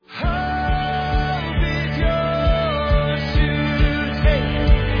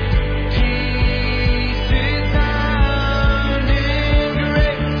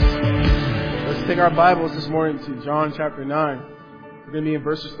our Bibles this morning to John chapter 9. We're going to be in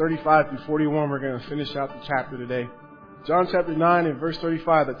verses 35 through 41. We're going to finish out the chapter today. John chapter 9 and verse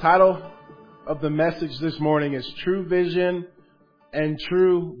 35. The title of the message this morning is True Vision and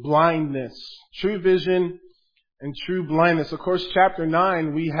True Blindness. True Vision and True Blindness. Of course, chapter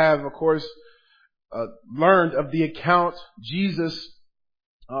 9, we have, of course, learned of the account Jesus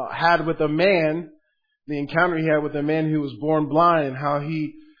had with a man, the encounter he had with a man who was born blind, and how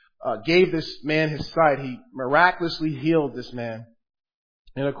he gave this man his sight. He miraculously healed this man.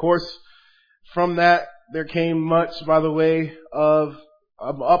 And of course, from that, there came much by the way of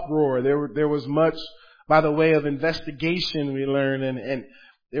uproar. There was much by the way of investigation, we learned, and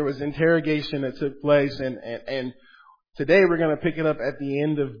there was interrogation that took place. And today we're going to pick it up at the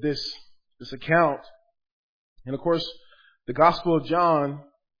end of this account. And of course, the Gospel of John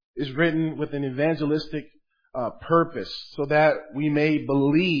is written with an evangelistic purpose so that we may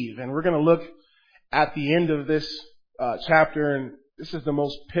believe. And we're going to look at the end of this chapter, and this is the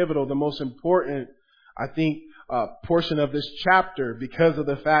most pivotal, the most important, I think, portion of this chapter, because of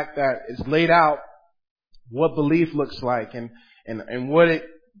the fact that it's laid out what belief looks like and what it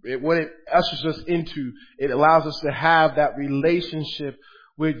ushers us into. It allows us to have that relationship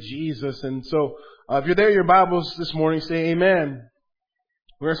with Jesus. And so if you're there in your Bibles this morning, say amen.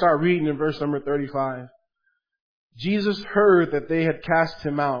 We're going to start reading in verse number 35. Jesus heard that they had cast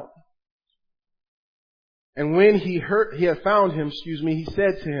him out. And when he had found him, he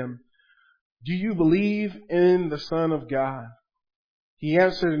said to him, "Do you believe in the Son of God?" He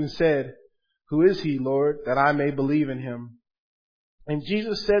answered and said, "Who is he, Lord, that I may believe in him?" And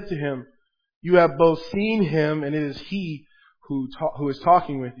Jesus said to him, "You have both seen him, and it is he who is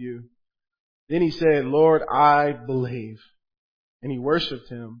talking with you." Then he said, "Lord, I believe." And he worshipped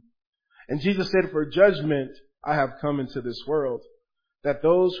him. And Jesus said, "For judgment I have come into this world, that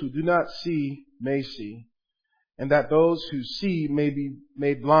those who do not see may see, and that those who see may be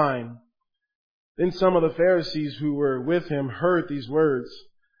made blind." Then some of the Pharisees who were with him heard these words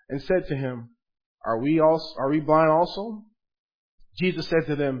and said to him, Are we blind also?" Jesus said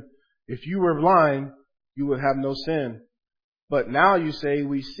to them, "If you were blind, you would have no sin. But now you say,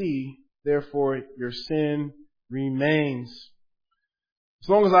 we see, therefore your sin remains." As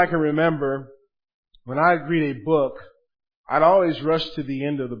long as I can remember, when I'd read a book, I'd always rush to the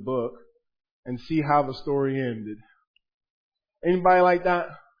end of the book and see how the story ended. Anybody like that?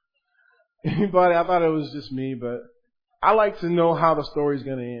 Anybody? I thought it was just me, but I like to know how the story's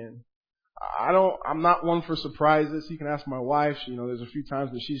going to end. I'm not one for surprises. You can ask my wife. There's a few times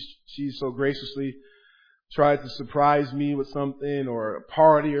that she's so graciously tried to surprise me with something or a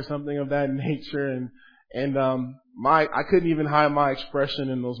party or something of that nature. I couldn't even hide my expression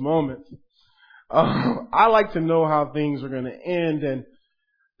in those moments. I like to know how things are going to end. And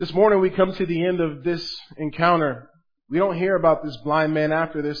this morning we come to the end of this encounter. We don't hear about this blind man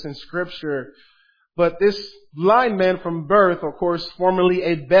after this in Scripture. But this blind man from birth, of course, formerly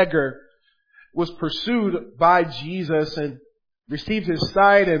a beggar, was pursued by Jesus and received his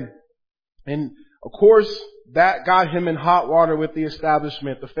sight. And of course, that got him in hot water with the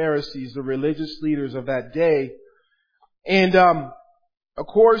establishment, the Pharisees, the religious leaders of that day. And of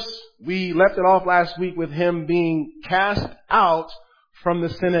course, we left it off last week with him being cast out from the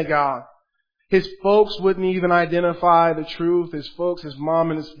synagogue. His folks wouldn't even identify the truth. His folks, his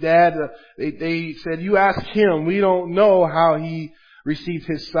mom and his dad, they said, "You ask him. We don't know how he received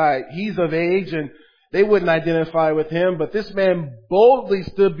his sight. He's of age," and they wouldn't identify with him. But this man boldly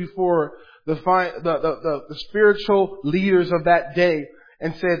stood before the spiritual leaders of that day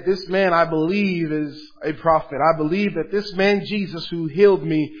and said, "This man I believe is a prophet. I believe that this man Jesus who healed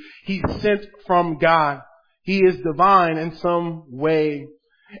me, he's sent from God. He is divine in some way."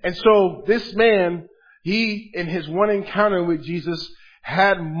 And so this man, he, in his one encounter with Jesus,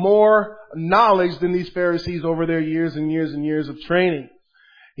 had more knowledge than these Pharisees over their years and years and years of training.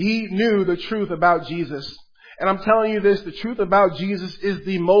 He knew the truth about Jesus. And I'm telling you this, the truth about Jesus is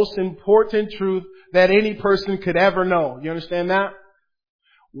the most important truth that any person could ever know. You understand that?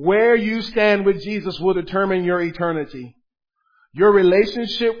 Where you stand with Jesus will determine your eternity. Your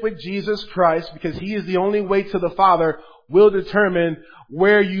relationship with Jesus Christ, because He is the only way to the Father, will determine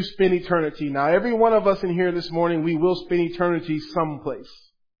where you spend eternity. Now, every one of us in here this morning, we will spend eternity someplace.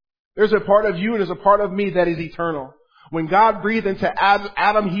 There's a part of you and there's a part of me that is eternal. When God breathed into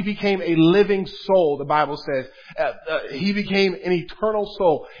Adam, he became a living soul, the Bible says. He became an eternal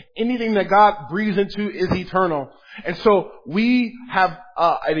soul. Anything that God breathes into is eternal. And so we have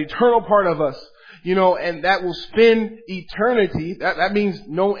an eternal part of us, and that will spend eternity. That means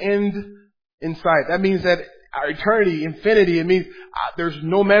no end in sight. That means that our eternity, infinity, it means there's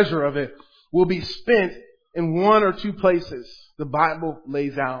no measure of it. will be spent in one or two places. The Bible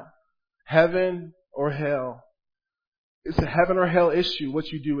lays out heaven or hell. It's a heaven or hell issue, what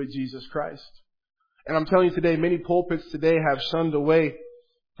you do with Jesus Christ. And I'm telling you today, many pulpits today have shunned away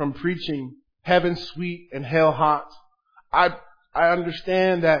from preaching heaven sweet and hell hot. I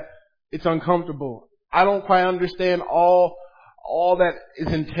understand that it's uncomfortable. I don't quite understand all that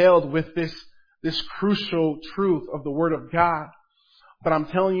is entailed with this crucial truth of the Word of God. But I'm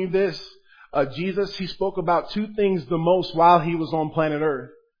telling you this, Jesus, He spoke about two things the most while He was on planet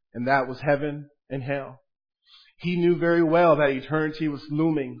Earth, and that was heaven and hell. He knew very well that eternity was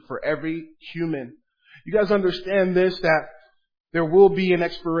looming for every human. You guys understand this, that there will be an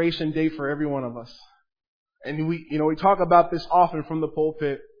expiration date for every one of us. And we talk about this often from the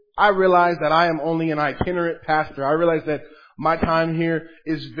pulpit. I realize that I am only an itinerant pastor. I realize that my time here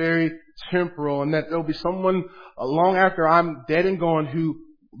is very temporal, and that there'll be someone long after I'm dead and gone who,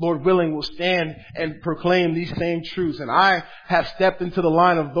 Lord willing, will stand and proclaim these same truths. And I have stepped into the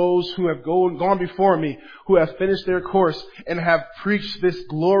line of those who have gone before me, who have finished their course and have preached this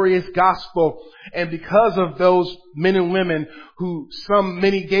glorious gospel. And because of those men and women who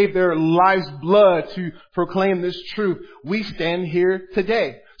many gave their lives blood to proclaim this truth, we stand here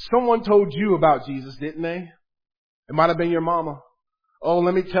today. Someone told you about Jesus, didn't they? It might have been your mama. Oh,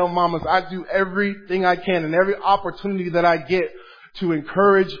 let me tell mamas, I do everything I can and every opportunity that I get to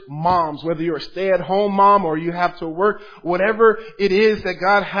encourage moms, whether you're a stay-at-home mom or you have to work, whatever it is that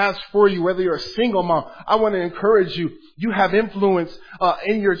God has for you, whether you're a single mom, I want to encourage you. You have influence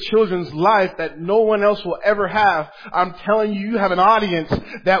in your children's life that no one else will ever have. I'm telling you, you have an audience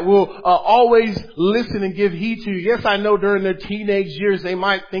that will always listen and give heed to you. Yes, I know during their teenage years they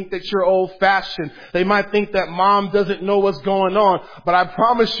might think that you're old-fashioned. They might think that mom doesn't know what's going on. But I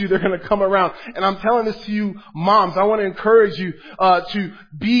promise you they're going to come around. And I'm telling this to you, moms. I want to encourage you to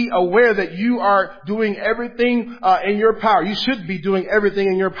be aware that you are doing everything in your power. You should be doing everything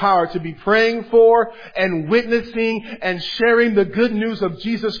in your power to be praying for and witnessing and sharing the good news of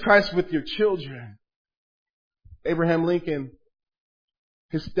Jesus Christ with your children. Abraham Lincoln,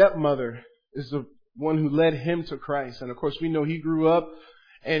 his stepmother is the one who led him to Christ. And of course, we know he grew up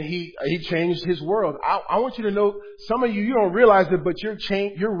and he changed his world. I want you to know, some of you don't realize it, but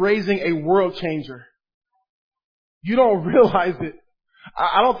you're raising a world changer. You don't realize it.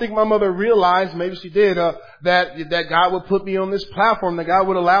 I don't think my mother realized, maybe she did, that God would put me on this platform, that God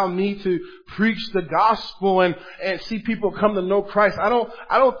would allow me to preach the gospel and see people come to know Christ. I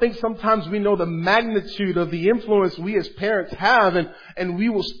don't think sometimes we know the magnitude of the influence we as parents have, and we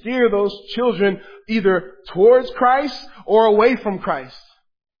will steer those children either towards Christ or away from Christ.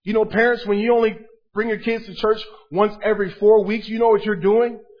 You know, parents, when you only bring your kids to church once every 4 weeks, you know what you're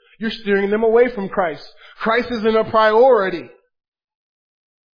doing? You're steering them away from Christ. Christ isn't a priority.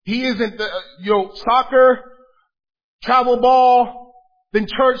 He isn't soccer, travel ball, then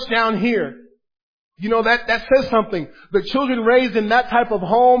church down here. You know, that says something. The children raised in that type of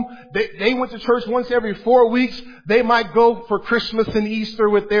home, they went to church once every 4 weeks. They might go for Christmas and Easter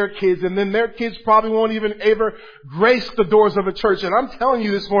with their kids, and then their kids probably won't even ever grace the doors of a church. And I'm telling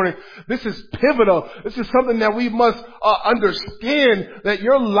you this morning, this is pivotal. This is something that we must understand, that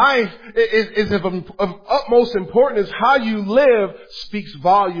your life is of utmost importance. How you live speaks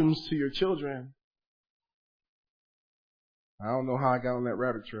volumes to your children. I don't know how I got on that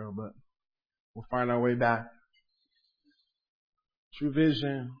rabbit trail, but we'll find our way back. True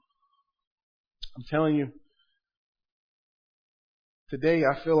vision. I'm telling you, today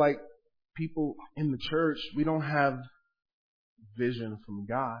I feel like people in the church, we don't have vision from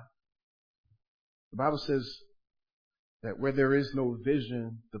God. The Bible says that where there is no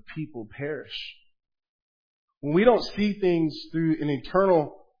vision, the people perish. When we don't see things through an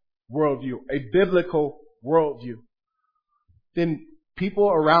eternal worldview, a biblical worldview, then people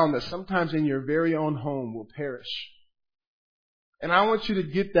around us, sometimes in your very own home, will perish. And I want you to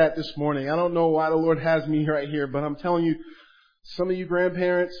get that this morning. I don't know why the Lord has me right here, but I'm telling you, some of you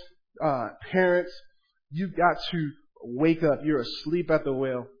grandparents, parents, you've got to wake up. You're asleep at the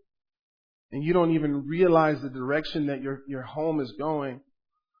wheel. And you don't even realize the direction that your home is going.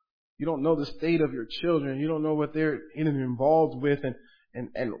 You don't know the state of your children. You don't know what they're involved with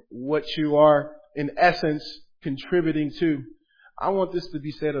and what you are, in essence, contributing to. I want this to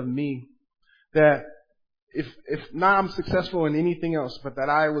be said of me, that if not I'm successful in anything else, but that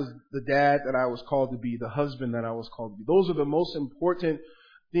I was the dad that I was called to be, the husband that I was called to be. Those are the most important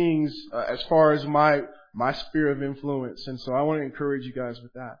things as far as my sphere of influence. And so I want to encourage you guys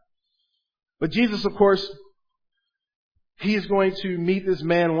with that. But Jesus, of course, He is going to meet this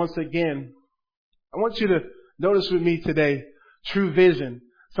man once again. I want you to notice with me today, true vision.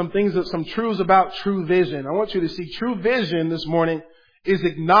 some truths about true vision. I want you to see true vision this morning is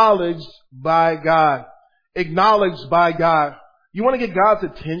acknowledged by God. Acknowledged by God. You want to get God's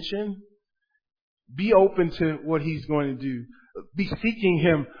attention? Be open to what He's going to do. Be seeking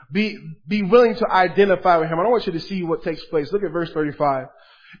Him. Be willing to identify with Him. I don't want you to see what takes place. Look at verse 35.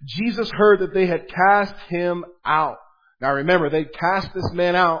 Jesus heard that they had cast Him out. Now remember, they cast this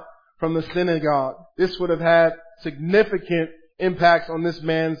man out from the synagogue. This would have had significant impacts on this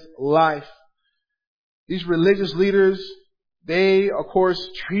man's life. These religious leaders, they, of course,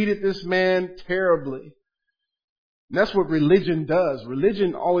 treated this man terribly. And that's what religion does.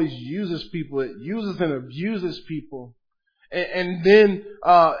 Religion always uses people. It uses and abuses people. And then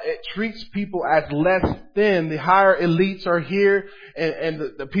it treats people as less than. The higher elites are here, and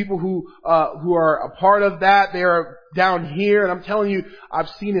the people who are a part of that, they are down here. And I'm telling you, I've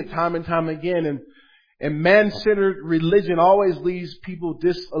seen it time and time again. And man-centered religion always leaves people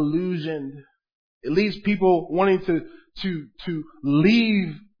disillusioned. It leaves people wanting to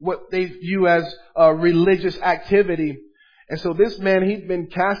leave what they view as a religious activity. And so this man, he'd been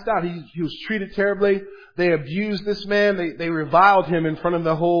cast out. He was treated terribly. They abused this man. They reviled him in front of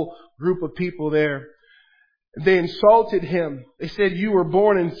the whole group of people there. They insulted him. They said, "You were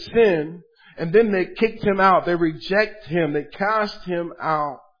born in sin." And then they kicked him out. They reject him. They cast him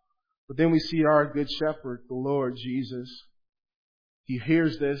out. But then we see our good shepherd, the Lord Jesus. He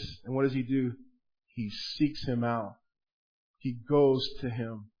hears this, and what does he do? He seeks him out. He goes to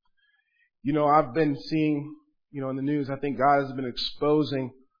him. You know, I've been seeing, in the news, I think God has been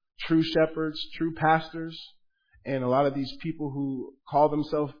exposing true shepherds, true pastors, and a lot of these people who call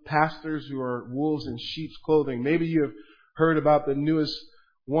themselves pastors who are wolves in sheep's clothing. Maybe you have heard about the newest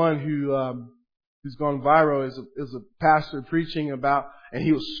one who's gone viral is a pastor preaching about, and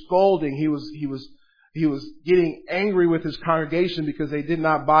he was scolding. He was getting angry with his congregation because they did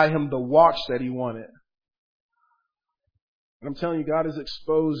not buy him the watch that he wanted. And I'm telling you, God is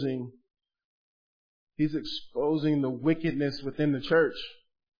exposing. He's exposing the wickedness within the church.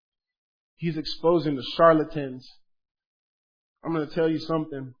 He's exposing the charlatans. I'm going to tell you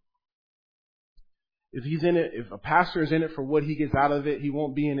something. If a pastor is in it for what he gets out of it, he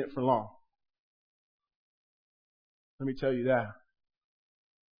won't be in it for long. Let me tell you that.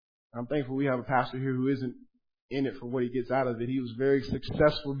 I'm thankful we have a pastor here who isn't in it for what he gets out of it. He was very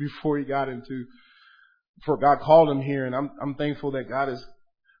successful before God called him here. And I'm thankful that God has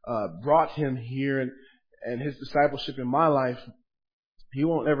brought him here and his discipleship in my life. He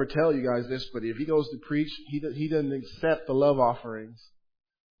won't ever tell you guys this, but if he goes to preach, he doesn't accept the love offerings.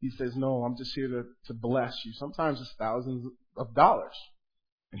 He says, "No, I'm just here to bless you." Sometimes it's thousands of dollars.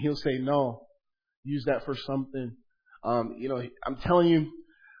 And he'll say, "No, use that for something." I'm telling you,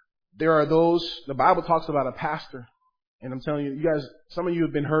 there are those, the Bible talks about a pastor. And I'm telling you, guys, some of you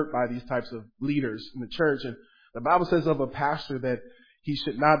have been hurt by these types of leaders in the church. And the Bible says of a pastor that he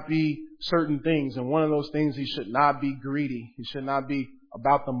should not be certain things. And one of those things, he should not be greedy. He should not be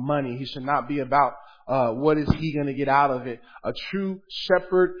about the money. He should not be about what is he going to get out of it. A true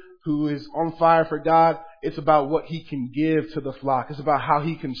shepherd who is on fire for God, it's about what he can give to the flock. It's about how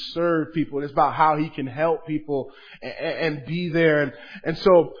he can serve people. It's about how he can help people and be there. And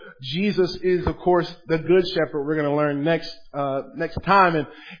so Jesus is, of course, the good shepherd. We're going to learn next time.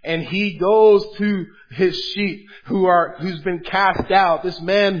 And he goes to his sheep who's been cast out. This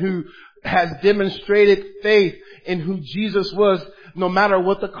man who has demonstrated faith in who Jesus was, no matter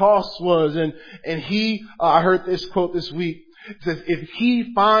what the cost was. And he, I heard this quote this week. It says, "If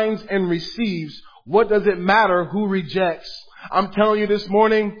he finds and receives, what does it matter who rejects?" I'm telling you this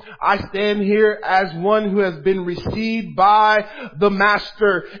morning, I stand here as one who has been received by the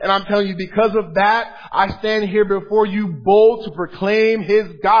Master. And I'm telling you, because of that, I stand here before you bold to proclaim His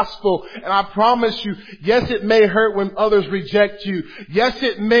gospel. And I promise you, yes, it may hurt when others reject you. Yes,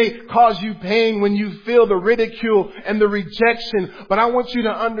 it may cause you pain when you feel the ridicule and the rejection. But I want you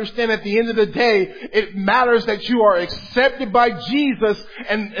to understand at the end of the day, it matters that you are accepted by Jesus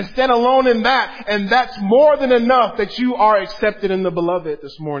and stand alone in that. And that's more than enough that you are accepted in the beloved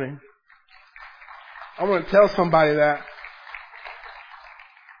this morning. I want to tell somebody that.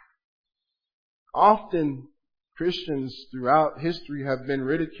 Often Christians throughout history have been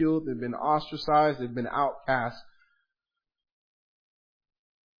ridiculed, they've been ostracized, they've been outcast.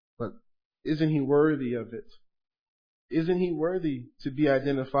 But isn't he worthy of it? Isn't he worthy to be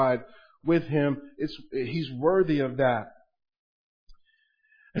identified with him? He's worthy of that.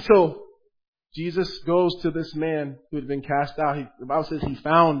 And so Jesus goes to this man who had been cast out. The Bible says he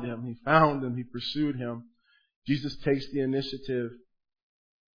found him. He found him. He pursued him. Jesus takes the initiative.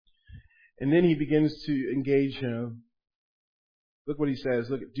 And then he begins to engage him. Look what he says.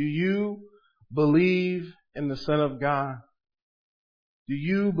 Look, do you believe in the Son of God? Do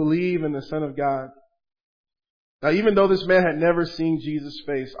you believe in the Son of God? Now, even though this man had never seen Jesus'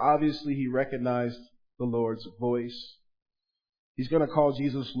 face, obviously he recognized the Lord's voice. He's going to call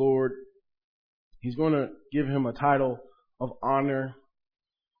Jesus Lord. He's going to give him a title of honor.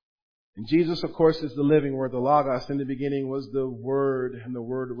 And Jesus, of course, is the living Word, the Logos. In the beginning was the Word, and the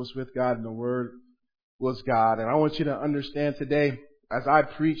Word was with God, and the Word was God. And I want you to understand today, as I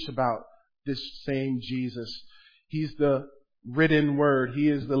preach about this same Jesus, He's the written Word. He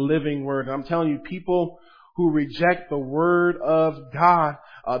is the living Word. And I'm telling you, people who reject the Word of God,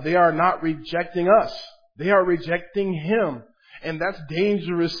 they are not rejecting us. They are rejecting Him. And that's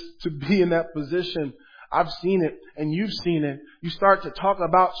dangerous to be in that position. I've seen it, and you've seen it. You start to talk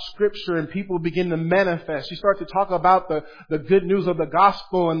about Scripture and people begin to manifest. You start to talk about the good news of the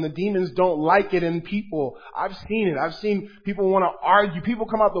gospel and the demons don't like it in people. I've seen it. I've seen people want to argue. People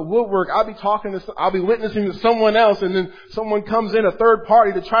come out the woodwork. I'll be witnessing to someone else, and then someone comes in, a third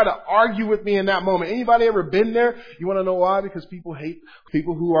party, to try to argue with me in that moment. Anybody ever been there? You want to know why? Because people hate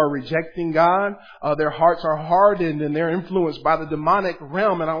people who are rejecting God. Their hearts are hardened and they're influenced by the demonic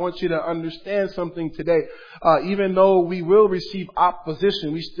realm. And I want you to understand something today. Even though we will receive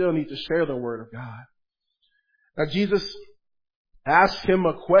opposition, we still need to share the Word of God. Now, Jesus asked him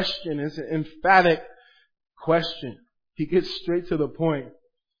a question. It's an emphatic question. He gets straight to the point.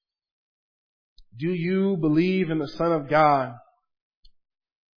 Do you believe in the Son of God?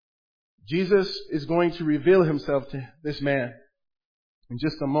 Jesus is going to reveal himself to this man in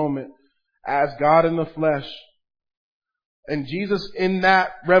just a moment as God in the flesh. And Jesus, in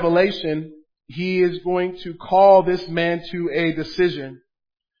that revelation, He is going to call this man to a decision.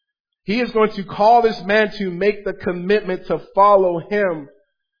 He is going to call this man to make the commitment to follow Him.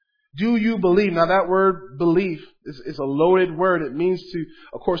 Do you believe? Now that word belief is a loaded word. It means to,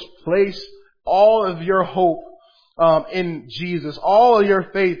 of course, place all of your hope in Jesus, all of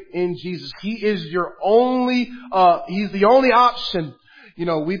your faith in Jesus. He is your only, He's the only option. You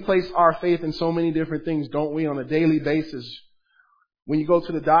know, we place our faith in so many different things, don't we, on a daily basis. When you go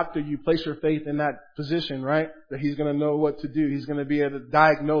to the doctor, you place your faith in that physician, right? That he's going to know what to do. He's going to be able to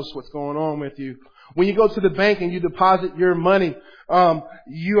diagnose what's going on with you. When you go to the bank and you deposit your money,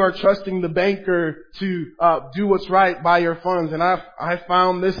 you are trusting the banker to do what's right by your funds. And I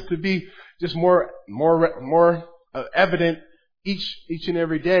found this to be just more evident each and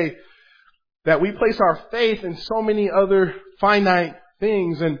every day, that we place our faith in so many other finite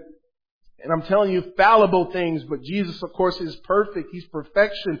things and I'm telling you, fallible things, but Jesus, of course, is perfect. He's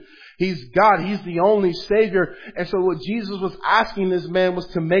perfection. He's God. He's the only Savior. And so what Jesus was asking this man was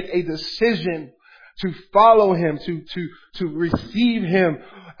to make a decision to follow Him, to receive Him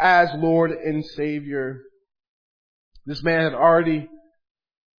as Lord and Savior. This man had already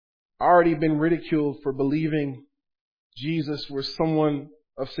been ridiculed for believing Jesus was someone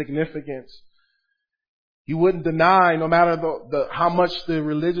of significance. He wouldn't deny, no matter how much the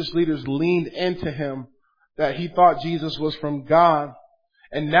religious leaders leaned into him, that he thought Jesus was from God.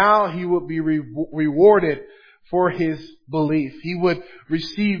 And now he would be rewarded for his belief. He would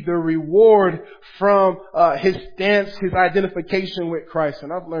receive the reward from his stance, his identification with Christ.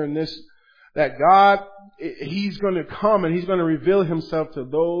 And I've learned this, that God, He's going to come and He's going to reveal Himself to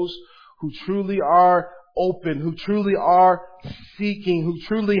those who truly are open, who truly are seeking, who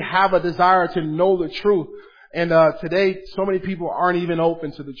truly have a desire to know the truth. And today, so many people aren't even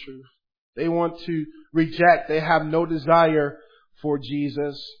open to the truth. They want to reject. They have no desire for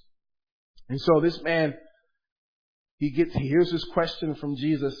Jesus. And so this man, he hears this question from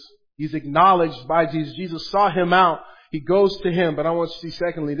Jesus. He's acknowledged by Jesus. Jesus saw him out. He goes to him. But I want you to see,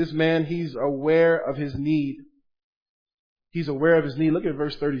 secondly, this man, he's aware of his need. He's aware of his need. Look at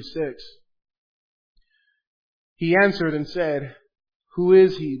verse 36. He answered and said, "Who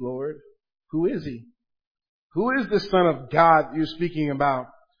is He, Lord? Who is He? Who is the Son of God you're speaking about,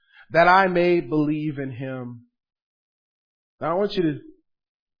 that I may believe in Him?" Now I want you to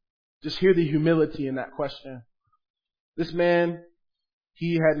just hear the humility in that question. This man,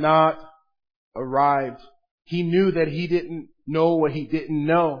 he had not arrived. He knew that he didn't know what he didn't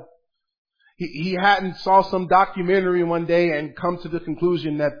know. He hadn't saw some documentary one day and come to the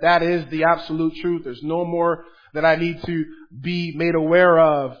conclusion that that is the absolute truth. There's no more that I need to be made aware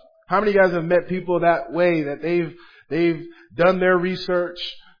of. How many of you guys have met people that way, that they've done their research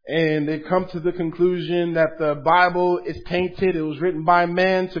and they've come to the conclusion that the Bible is tainted. It was written by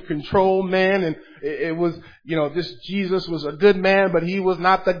man to control man, and it was, this Jesus was a good man, but He was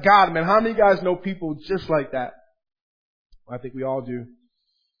not the God man. How many of you guys know people just like that? I think we all do.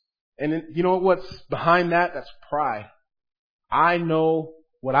 And you know what's behind that? That's pride. I know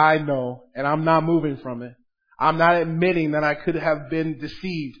what I know, and I'm not moving from it. I'm not admitting that I could have been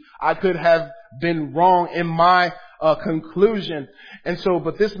deceived. I could have been wrong in my conclusion. And so,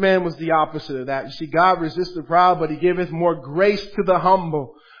 but this man was the opposite of that. You see, God resists the proud, but He giveth more grace to the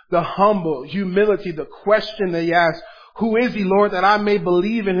humble. The humble, humility, the question that He asked, who is He, Lord, that I may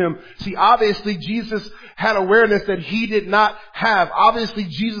believe in Him? See, obviously Jesus had awareness that he did not have. Obviously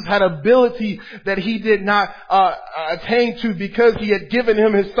Jesus had ability that he did not attain to because He had given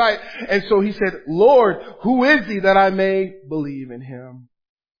him His sight. And so he said, Lord, who is He that I may believe in Him?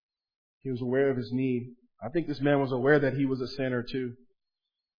 He was aware of his need. I think this man was aware that he was a sinner too.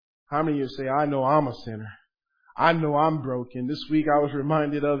 How many of you say, I know I'm a sinner. I know I'm broken. This week I was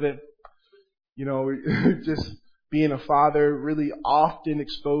reminded of it. You know, just being a father really often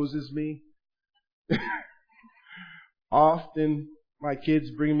exposes me. Often my kids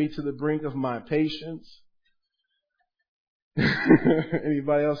bring me to the brink of my patience.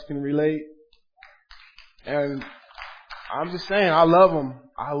 Anybody else can relate? And I'm just saying, I love them.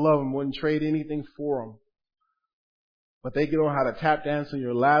 I love them. Wouldn't trade anything for them. But they know how to tap dance on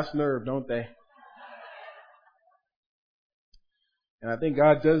your last nerve, don't they? And I think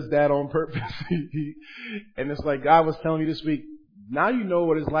God does that on purpose. And it's like God was telling me this week, now you know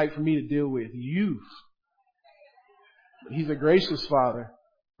what it's like for me to deal with youth. He's a gracious Father,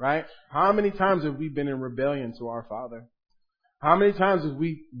 right? How many times have we been in rebellion to our Father? How many times have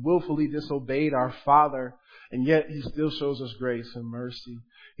we willfully disobeyed our Father, and yet He still shows us grace and mercy?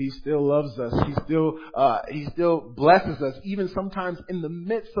 He still loves us. He still blesses us, even sometimes in the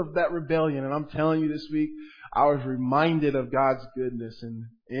midst of that rebellion. And I'm telling you this week, I was reminded of God's goodness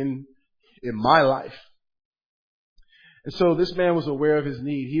in my life. And so this man was aware of his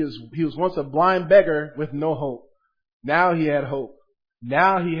need. He was once a blind beggar with no hope. Now he had hope.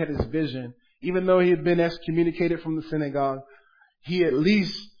 Now he had his vision. Even though he had been excommunicated from the synagogue, he at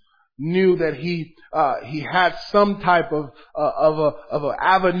least knew that he had some type of an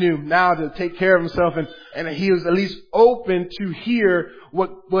avenue now to take care of himself, and he was at least open to hear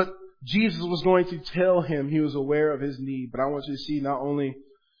what Jesus was going to tell him. He was aware of his need. But I want you to see, not only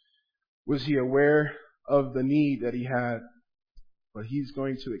was he aware of the need that he had, but he's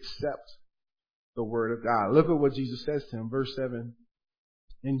going to accept the word of God. Look at what Jesus says to him, verse 7.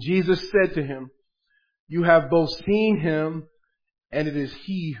 And Jesus said to him, you have both seen Him, and it is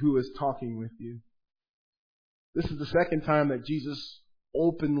He who is talking with you. This is the second time that Jesus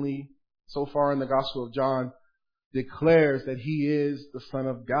openly, so far in the Gospel of John, declares that He is the Son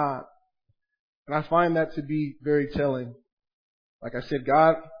of God. And I find that to be very telling. Like I said,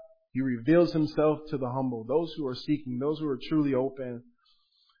 God, He reveals Himself to the humble, those who are seeking, those who are truly open.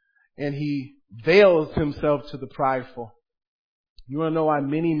 And He veils Himself to the prideful. You want to know why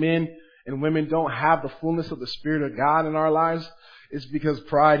many men and women don't have the fullness of the Spirit of God in our lives? It's because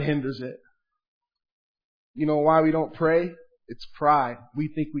pride hinders it. You know why we don't pray? It's pride. We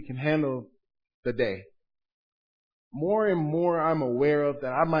think we can handle the day. More and more I'm aware of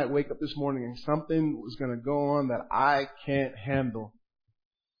that I might wake up this morning and something was going to go on that I can't handle.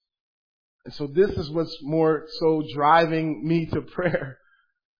 And so this is what's more so driving me to prayer.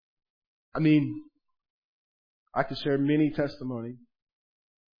 I mean, I could share many testimonies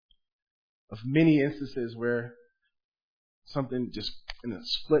of many instances where something just in a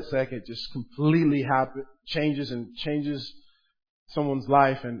split second just completely changes someone's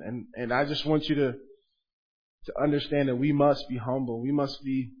life. And I just want you to understand that we must be humble. We must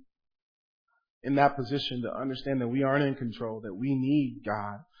be in that position to understand that we aren't in control, that we need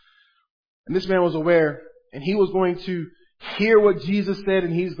God. And this man was aware, and he was going to hear what Jesus said,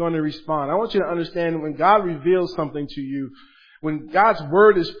 and he's going to respond. I want you to understand, when God reveals something to you, when God's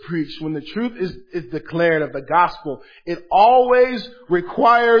word is preached, when the truth is declared of the gospel, it always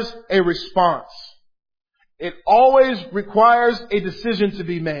requires a response. It always requires a decision to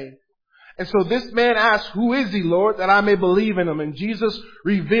be made. And so this man asks, who is He, Lord, that I may believe in Him? And Jesus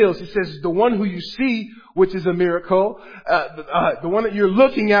reveals, He says, the one who you see, which is a miracle, the one that you're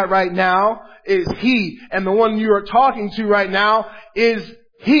looking at right now is He. And the one you are talking to right now is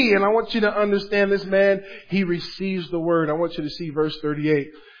He. And I want you to understand this man, he receives the word. I want you to see verse 38.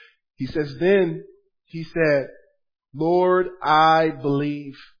 He says, then he said, Lord, I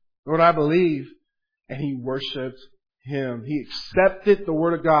believe. Lord, I believe. And he worshiped Him. He accepted the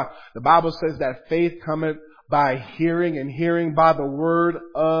word of God. The Bible says that faith cometh by hearing, and hearing by the word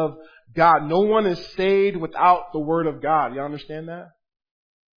of God. No one is saved without the word of God. You understand that?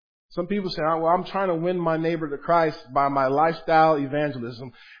 Some people say, well, I'm trying to win my neighbor to Christ by my lifestyle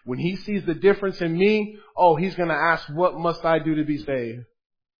evangelism. When he sees the difference in me, he's going to ask, what must I do to be saved?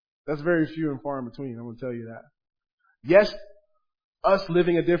 That's very few and far in between. I'm going to tell you that. Yes, us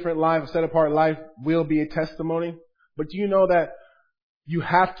living a different life, a set apart life, will be a testimony. But do you know that you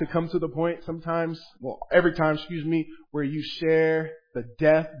have to come to the point sometimes, every time, where you share the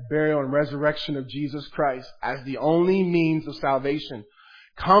death, burial, and resurrection of Jesus Christ as the only means of salvation.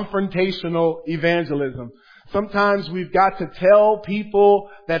 Confrontational evangelism. Sometimes we've got to tell people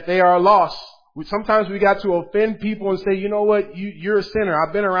that they are lost. Sometimes we got to offend people and say, you know what, you're a sinner.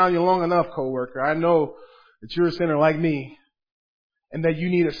 I've been around you long enough, coworker. I know that you're a sinner like me and that you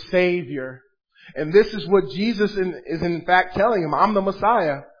need a Savior. And this is what Jesus is in fact telling him. I'm the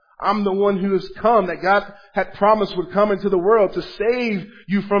Messiah. I'm the one who has come, that God had promised would come into the world to save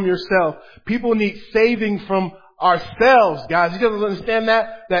you from yourself. People need saving from ourselves, guys. You guys understand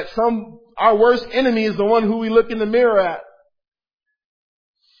that? That our worst enemy is the one who we look in the mirror at.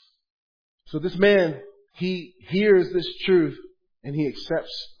 So this man, he hears this truth and he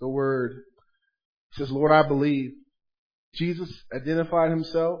accepts the word. He says, Lord, I believe. Jesus identified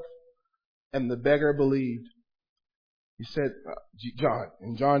himself and the beggar believed. He said,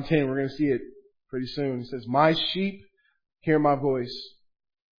 in John 10, we're going to see it pretty soon. He says, my sheep hear my voice.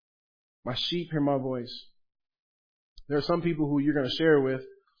 My sheep hear my voice. There are some people who you're going to share with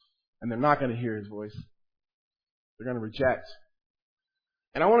and they're not going to hear his voice. They're going to reject.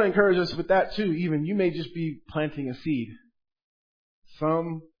 And I want to encourage us with that too. Even you may just be planting a seed.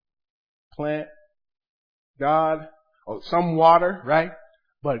 Some plant, some water, right?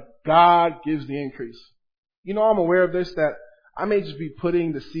 But God gives the increase. You know, I'm aware of this, that I may just be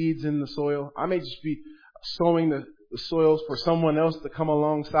putting the seeds in the soil. I may just be sowing the soils for someone else to come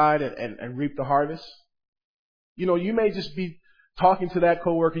alongside and reap the harvest. You know, you may just be talking to that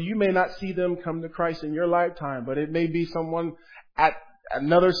coworker. You may not see them come to Christ in your lifetime, but it may be someone at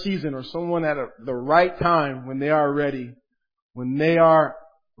another season or someone at the right time when they are ready, when they are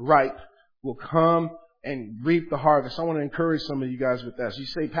ripe, will come and reap the harvest. I want to encourage some of you guys with that. So you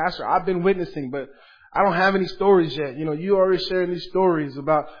say, Pastor, I've been witnessing, but I don't have any stories yet. You know, you already sharing these stories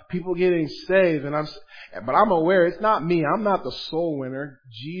about people getting saved, but I'm aware it's not me. I'm not the soul winner.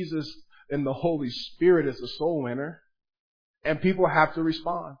 Jesus and the Holy Spirit is the soul winner. And people have to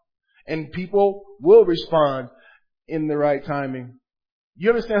respond. And people will respond in the right timing. You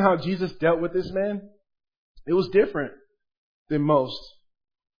understand how Jesus dealt with this man? It was different than most.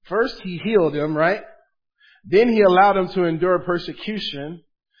 First, he healed him, right? Then he allowed him to endure persecution.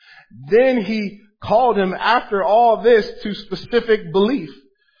 Then he called him, after all this, to specific belief.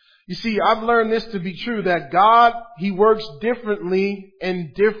 You see, I've learned this to be true, that God, He works differently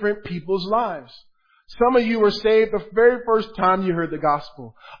in different people's lives. Some of you were saved the very first time you heard the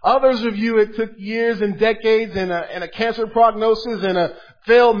gospel. Others of you, it took years and decades and a cancer prognosis and a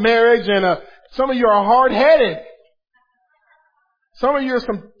failed marriage some of you are hard-headed. Some of you are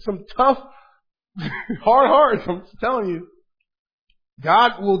some tough, hard hearts, I'm telling you.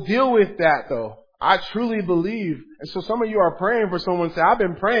 God will deal with that though. I truly believe. And so some of you are praying for someone. Say, I've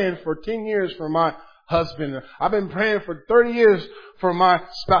been praying for 10 years for my husband. I've been praying for 30 years for my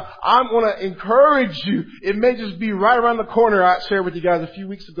spouse. I'm going to encourage you. It may just be right around the corner. I shared with you guys a few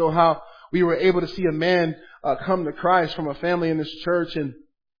weeks ago how we were able to see a man come to Christ from a family in this church. And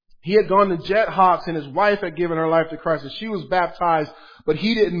he had gone to Jet Hawks and his wife had given her life to Christ. And she was baptized, but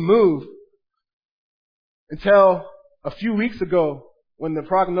he didn't move until a few weeks ago, when the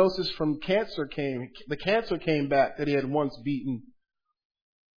prognosis from cancer came. The cancer came back that he had once beaten.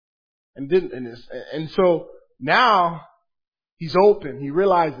 And so now he's open. He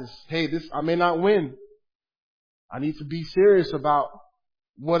realizes, hey, I may not win. I need to be serious about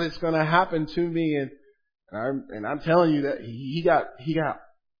what is going to happen to me. And I'm telling you that he got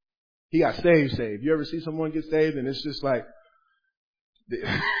saved. You ever see someone get saved and it's just like,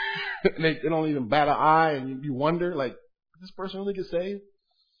 they don't even bat an eye and you wonder, like, did this person really get saved?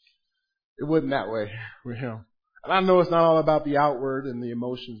 It wasn't that way with him. And I know it's not all about the outward and the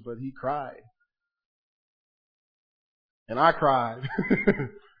emotions, but he cried. And I cried.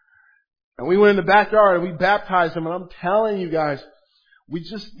 And we went in the backyard and we baptized him. And I'm telling you guys, we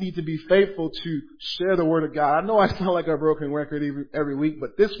just need to be faithful to share the word of God. I know I sound like a broken record every week,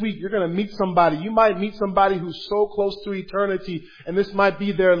 but this week you're going to meet somebody. You might meet somebody who's so close to eternity, and this might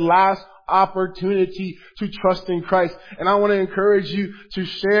be their last opportunity to trust in Christ. And I want to encourage you to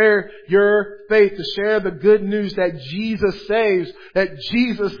share your faith, to share the good news that Jesus saves, that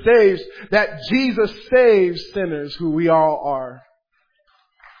Jesus saves, that Jesus saves sinners who we all are.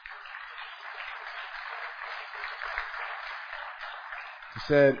 He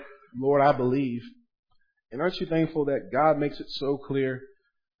said, Lord, I believe. And aren't you thankful that God makes it so clear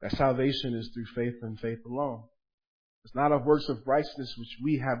that salvation is through faith and faith alone? It's not of works of righteousness which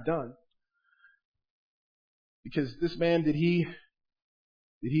we have done. Because this man, did he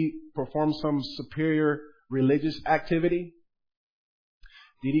Did he perform some superior religious activity?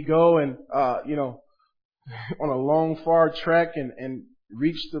 Did he go and, on a long, far trek and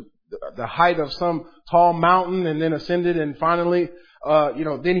reach the height of some tall mountain and then ascended and finally,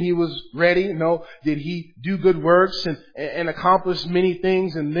 then he was ready? No. Did he do good works and accomplish many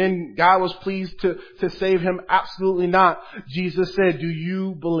things and then God was pleased to save him? Absolutely not. Jesus said, do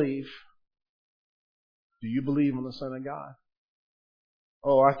you believe? Do you believe on the Son of God?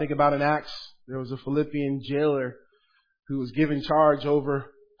 Oh, I think about in Acts, there was a Philippian jailer who was given charge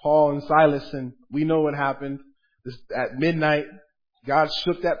over Paul and Silas, and we know what happened. At midnight, God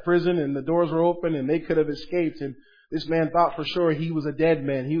shook that prison and the doors were open and they could have escaped. And this man thought for sure he was a dead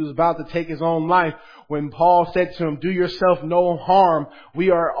man. He was about to take his own life when Paul said to him, do yourself no harm. We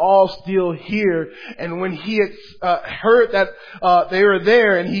are all still here. And when he had heard that they were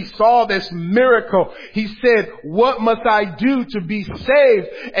there and he saw this miracle, he said, what must I do to be saved?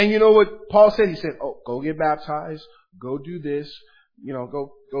 And you know what Paul said? He said, oh, go get baptized. Go do this.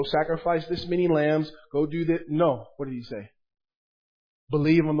 Go sacrifice this many lambs. Go do that. No. What did he say?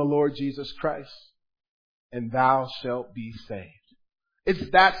 Believe on the Lord Jesus Christ, and thou shalt be saved.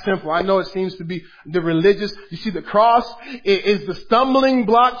 It's that simple. I know it seems to be the religious. You see, the cross is the stumbling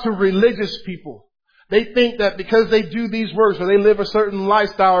block to religious people. They think that because they do these works or they live a certain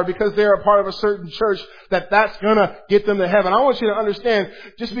lifestyle or because they're a part of a certain church that's gonna get them to heaven. I want you to understand,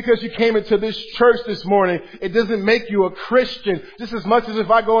 just because you came into this church this morning, it doesn't make you a Christian. Just as much as if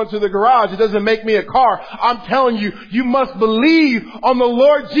I go into the garage, it doesn't make me a car. I'm telling you, you must believe on the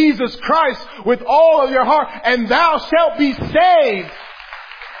Lord Jesus Christ with all of your heart and thou shalt be saved.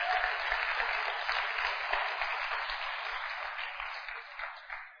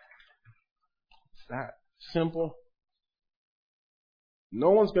 That simple. No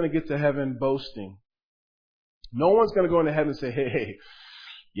one's going to get to heaven boasting. No one's going to go into heaven and say, hey,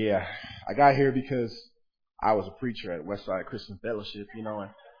 yeah, I got here because I was a preacher at Westside Christian Fellowship, and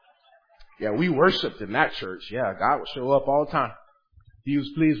yeah, we worshiped in that church. Yeah, God would show up all the time. He was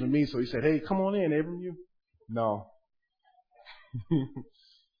pleased with me, so he said, hey, come on in, Abram, you. No.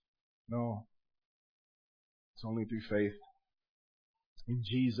 No. It's only through faith in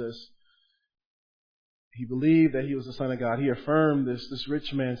Jesus. He believed that he was the Son of God. He affirmed this. This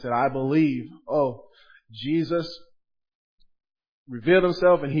rich man said, I believe. Oh, Jesus revealed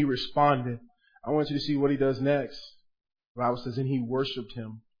himself and he responded. I want you to see what he does next. The Bible says, and he worshiped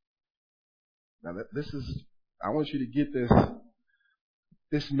him. Now I want you to get this.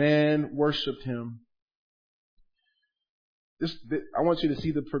 This man worshiped him. I want you to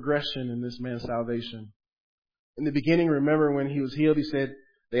see the progression in this man's salvation. In the beginning, remember when he was healed,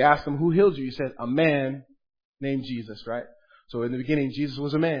 they asked him, who healed you? He said, a man named Jesus, right? So in the beginning, Jesus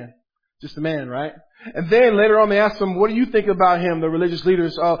was a man. Just a man, right? And then later on, they asked him, what do you think about him? The religious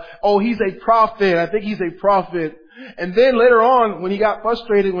leaders, he's a prophet. I think he's a prophet. And then later on, when he got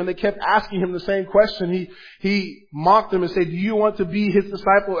frustrated, when they kept asking him the same question, he mocked them and said, do you want to be his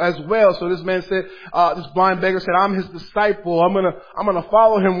disciple as well? So this man said, this blind beggar said, I'm his disciple. I'm gonna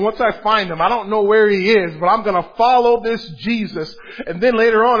follow him once I find him. I don't know where he is, but I'm gonna follow this Jesus. And then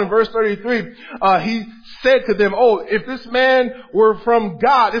later on in verse 33, he said to them, if this man were from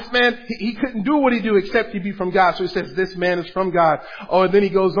God, this man, he couldn't do what he do except he be from God. So he says, this man is from God. And then he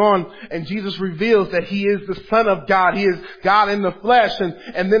goes on and Jesus reveals that he is the Son of God. He is God in the flesh.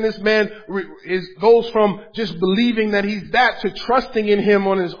 And then this man goes from just believing that he's that to trusting in him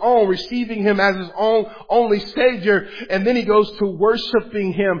on his own, receiving him as his own only Savior. And then he goes to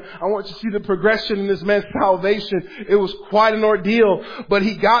worshiping him. I want you to see the progression in this man's salvation. It was quite an ordeal, but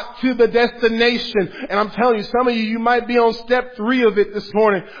he got to the destination. And I'm telling you, some of you might be on step 3 of it this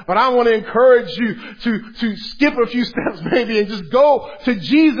morning, but I want to encourage you to skip a few steps maybe and just go to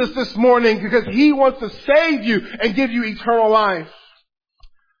Jesus this morning because he wants to save you and give you eternal life.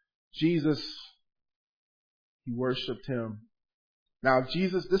 Jesus, he worshiped him. Now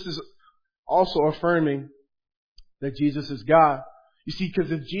Jesus, this is also affirming that Jesus is God. You see,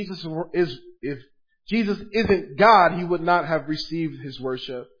 because if Jesus isn't God, he would not have received his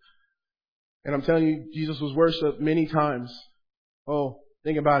worship. And I'm telling you, Jesus was worshipped many times. Oh,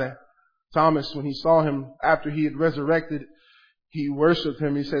 think about it. Thomas, when he saw him after he had resurrected, he worshiped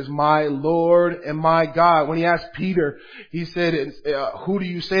him. He says, my Lord and my God. When he asked Peter, he said, who do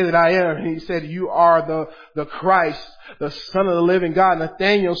you say that I am? And he said, you are the Christ, the Son of the living God.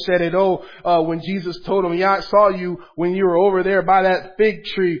 Nathanael said it, when Jesus told him, yeah, I saw you when you were over there by that fig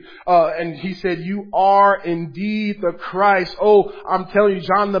tree. And he said, you are indeed the Christ. Oh, I'm telling you,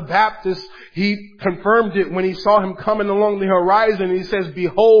 John the Baptist, He confirmed it when he saw him coming along the horizon. He says,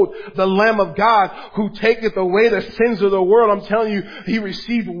 behold, the Lamb of God who taketh away the sins of the world. I'm telling you, he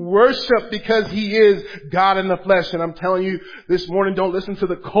received worship because he is God in the flesh. And I'm telling you this morning, don't listen to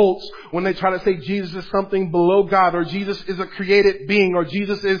the cults when they try to say Jesus is something below God, or Jesus is a created being, or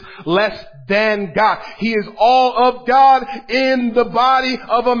Jesus is less than God. He is all of God in the body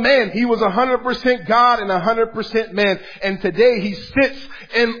of a man. He was 100% God and 100% man. And today he sits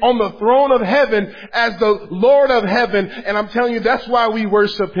on the throne of heaven as the Lord of heaven. And I'm telling you, that's why we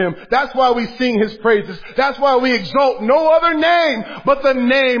worship him. That's why we sing his praises. That's why we exalt no other name but the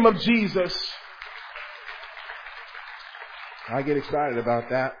name of Jesus. I get excited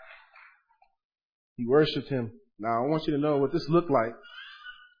about that. He worshiped him. Now I want you to know what this looked like.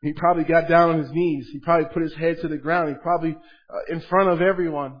 He probably got down on his knees. He probably put his head to the ground. He probably, in front of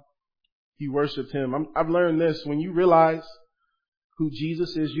everyone, he worshiped him. I've learned this. When you realize who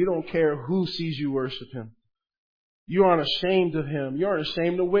Jesus is, you don't care who sees you worship him. You aren't ashamed of him. You aren't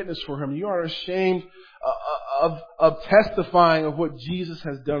ashamed to witness for him. You aren't ashamed of testifying of what Jesus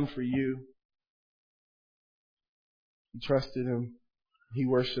has done for you. He trusted him. He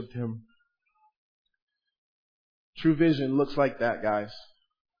worshiped him. True vision looks like that, guys.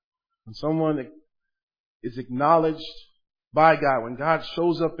 When someone is acknowledged by God, when God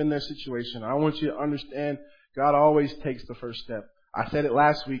shows up in their situation, I want you to understand God always takes the first step. I said it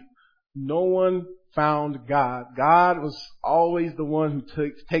last week. No one found God. God was always the one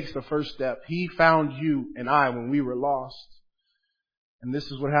who takes the first step. He found you and I when we were lost. And this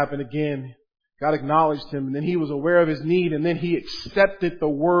is what happened again. God acknowledged him, and then he was aware of his need, and then he accepted the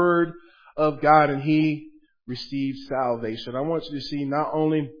word of God, and he received salvation. I want you to see, not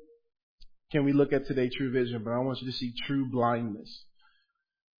only can we look at today true vision, but I want you to see true blindness.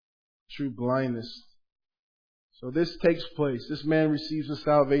 True blindness. So this takes place. This man receives the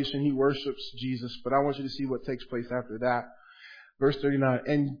salvation. He worships Jesus. But I want you to see what takes place after that. Verse 39.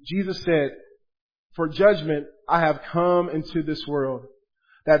 And Jesus said, for judgment I have come into this world,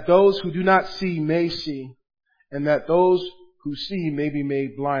 that those who do not see may see, and that those who see may be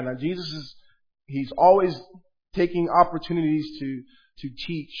made blind. Now he's always taking opportunities to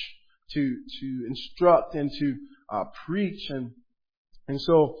teach, to instruct, and to preach, and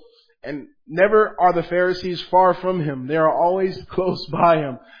never are the Pharisees far from him. They are always close by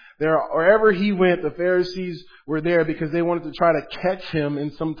him. Wherever he went, the Pharisees were there because they wanted to try to catch him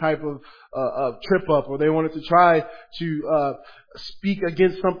in some type of trip up, or they wanted to try to speak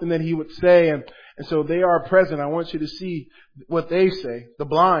against something that he would say, and so they are present. I want you to see what they say. The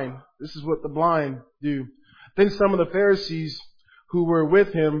blind. This is what the blind do. Then some of the Pharisees who were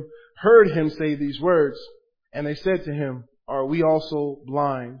with him heard him say these words, and they said to him, are we also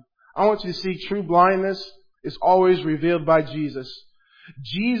blind? I want you to see true blindness is always revealed by Jesus.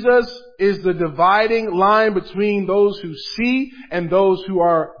 Jesus is the dividing line between those who see and those who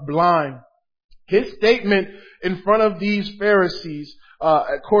are blind. His statement in front of these Pharisees, of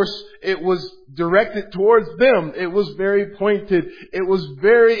course, it was directed towards them. It was very pointed. It was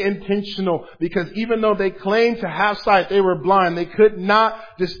very intentional, because even though they claimed to have sight, they were blind. They could not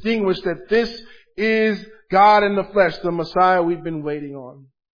distinguish that this is God in the flesh, the Messiah we've been waiting on.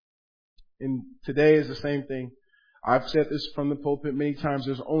 And today is the same thing. I've said this from the pulpit many times.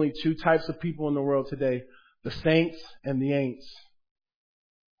 There's only two types of people in the world today: the saints and the ain'ts.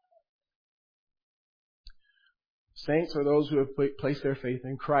 Saints are those who have placed their faith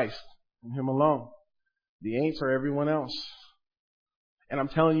in Christ, in him alone. The ain'ts are everyone else. And I'm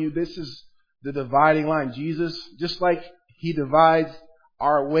telling you, this is the dividing line. Jesus, just like he divides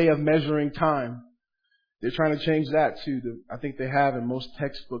our way of measuring time, they're trying to change that too. I think they have in most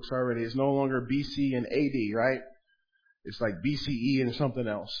textbooks already. It's no longer BC and AD, right? It's like BCE and something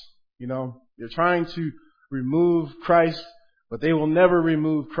else. You know, they're trying to remove Christ, but they will never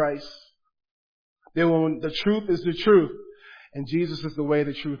remove Christ. The truth is the truth, and Jesus is the way,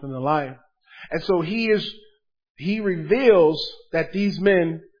 the truth, and the life. And so he reveals that these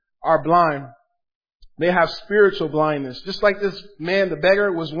men are blind. They have spiritual blindness. Just like this man, the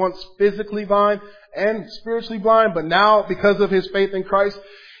beggar, was once physically blind and spiritually blind, but now because of his faith in Christ,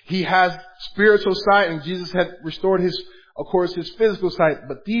 he has spiritual sight, and Jesus had restored his physical sight.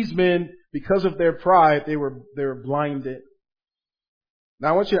 But these men, because of their pride, they were blinded. Now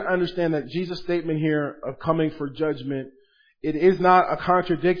I want you to understand that Jesus' statement here of coming for judgment, it is not a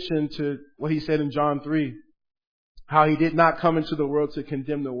contradiction to what he said in John 3, how he did not come into the world to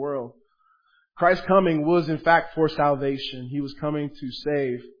condemn the world. Christ's coming was in fact for salvation. He was coming to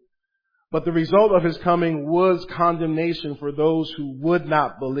save. But the result of his coming was condemnation for those who would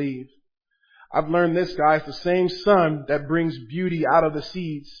not believe. I've learned this, guys. The same sun that brings beauty out of the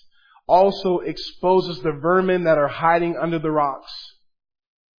seeds also exposes the vermin that are hiding under the rocks.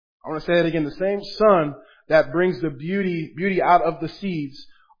 I want to say it again. The same sun that brings the beauty out of the seeds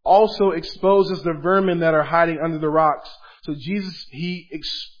also exposes the vermin that are hiding under the rocks. So Jesus, He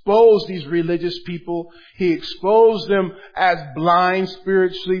exposed these religious people. He exposed them as blind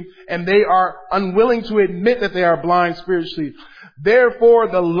spiritually, and they are unwilling to admit that they are blind spiritually. Therefore,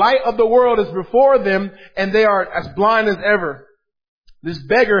 the light of the world is before them, and they are as blind as ever. This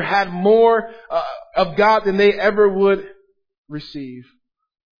beggar had more of God than they ever would receive.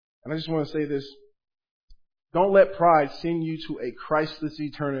 And I just want to say this. Don't let pride send you to a Christless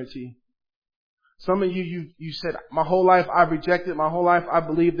eternity. Some of you said, my whole life I've rejected, my whole life I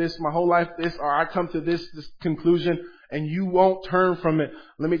believe this, my whole life this, or I come to this conclusion, and you won't turn from it.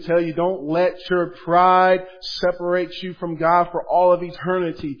 Let me tell you, don't let your pride separate you from God for all of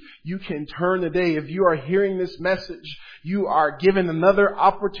eternity. You can turn today. If you are hearing this message, you are given another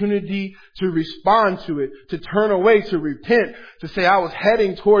opportunity to respond to it, to turn away, to repent, to say, I was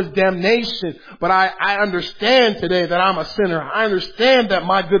heading towards damnation, but I understand today that I'm a sinner. I understand that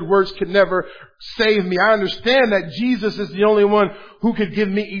my good works could never save me. I understand that Jesus is the only one who could give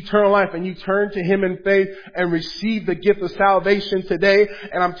me eternal life. And you turn to Him in faith and receive the gift of salvation today.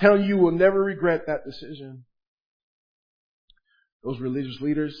 And I'm telling you, you will never regret that decision. Those religious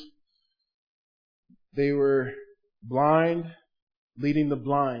leaders, they were blind, leading the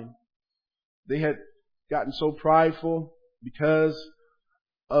blind. They had gotten so prideful because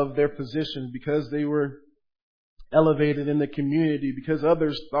of their position, because they were elevated in the community, because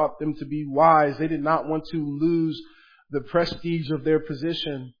others thought them to be wise. They did not want to lose the prestige of their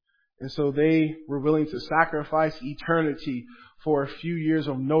position. And so they were willing to sacrifice eternity for a few years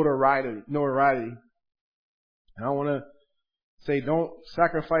of notoriety. And I want to say, don't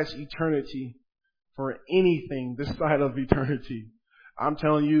sacrifice eternity for anything this side of eternity. I'm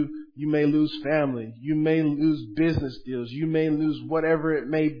telling you, you may lose family. You may lose business deals. You may lose whatever it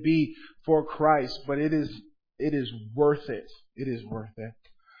may be for Christ, but it is worth it. It is worth it.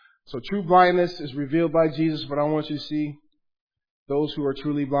 So true blindness is revealed by Jesus, but I want you to see those who are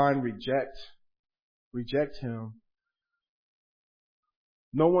truly blind reject Him.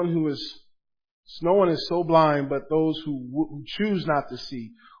 No one is so blind, but those who choose not to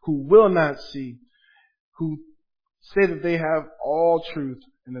see, who will not see, who say that they have all truth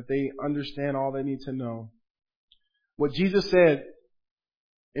and that they understand all they need to know. What Jesus said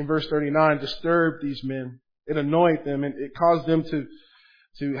in verse 39 disturbed these men. It annoyed them, and it caused them to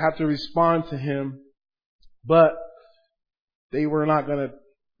have to respond to Him. But they were not going to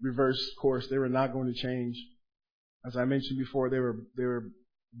reverse course. They were not going to change. As I mentioned before, they were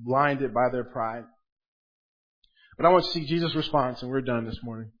blinded by their pride. But I want to see Jesus' response, and we're done this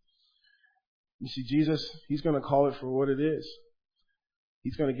morning. You see, Jesus, He's going to call it for what it is.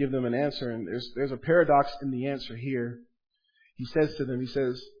 He's going to give them an answer, and there's a paradox in the answer here. He says to them, He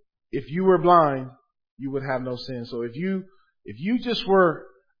says, if you were blind, you would have no sin. So if you just were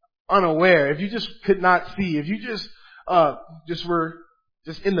unaware, if you just could not see, if you just were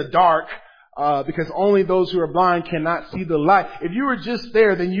in the dark, because only those who are blind cannot see the light. If you were just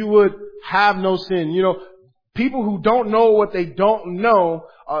there, then you would have no sin. You know, people who don't know what they don't know,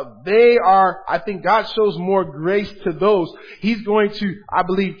 I think God shows more grace to those. He's going to, I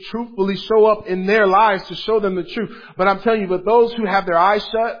believe, truthfully show up in their lives to show them the truth. But I'm telling you, but those who have their eyes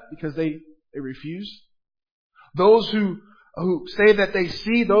shut because they refuse, those who say that they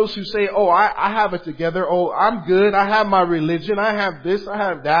see, those who say, oh, I have it together. Oh, I'm good. I have my religion. I have this. I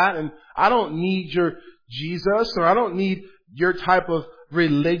have that. And I don't need your Jesus, or I don't need your type of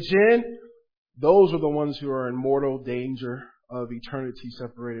religion. Those are the ones who are in mortal danger of eternity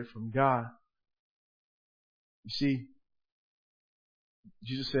separated from God. You see,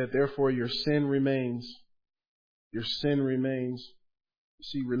 Jesus said, therefore your sin remains. Your sin remains. You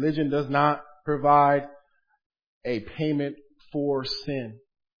see, religion does not provide a payment for sin.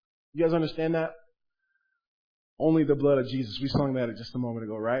 You guys understand that? Only the blood of Jesus. We sung that just a moment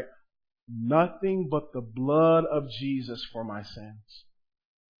ago, right? Nothing but the blood of Jesus for my sins.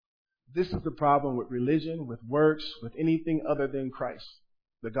 This is the problem with religion, with works, with anything other than Christ.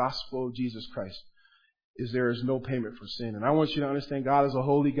 The gospel of Jesus Christ is there is no payment for sin. And I want you to understand God is a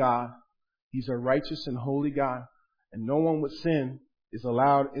holy God. He's a righteous and holy God. And no one with sin is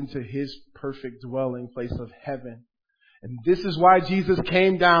allowed into His perfect dwelling place of heaven. And this is why Jesus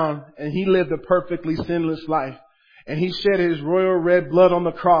came down and He lived a perfectly sinless life. And He shed His royal red blood on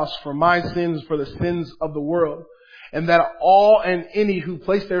the cross for my sins, for the sins of the world. And that all and any who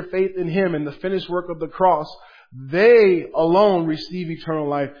place their faith in Him and the finished work of the cross, they alone receive eternal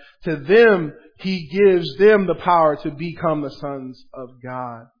life. To them, He gives them the power to become the sons of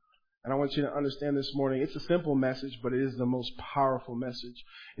God. And I want you to understand this morning, it's a simple message, but it is the most powerful message.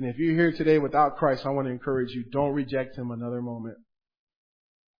 And if you're here today without Christ, I want to encourage you, don't reject Him another moment.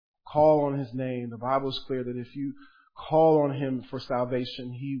 Call on His name. The Bible is clear that if you call on Him for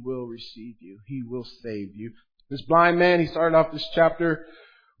salvation, He will receive you. He will save you. This blind man, he started off this chapter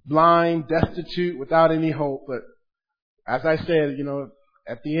blind, destitute, without any hope. But as I said,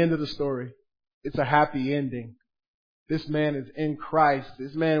 at the end of the story, it's a happy ending. This man is in Christ.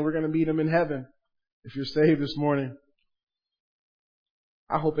 This man, we're going to meet him in heaven. If you're saved this morning,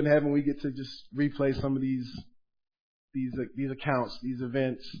 I hope in heaven we get to just replay some of these accounts, these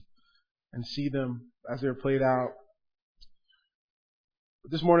events, and see them as they're played out.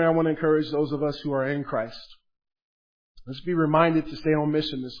 But this morning I want to encourage those of us who are in Christ. Let's be reminded to stay on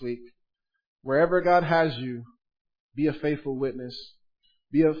mission this week. Wherever God has you, be a faithful witness.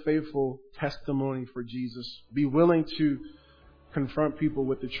 Be a faithful testimony for Jesus. Be willing to confront people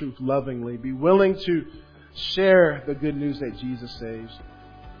with the truth lovingly. Be willing to share the good news that Jesus saves.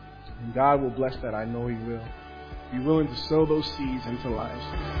 And God will bless that. I know He will. Be willing to sow those seeds into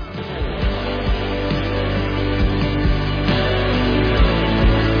lives.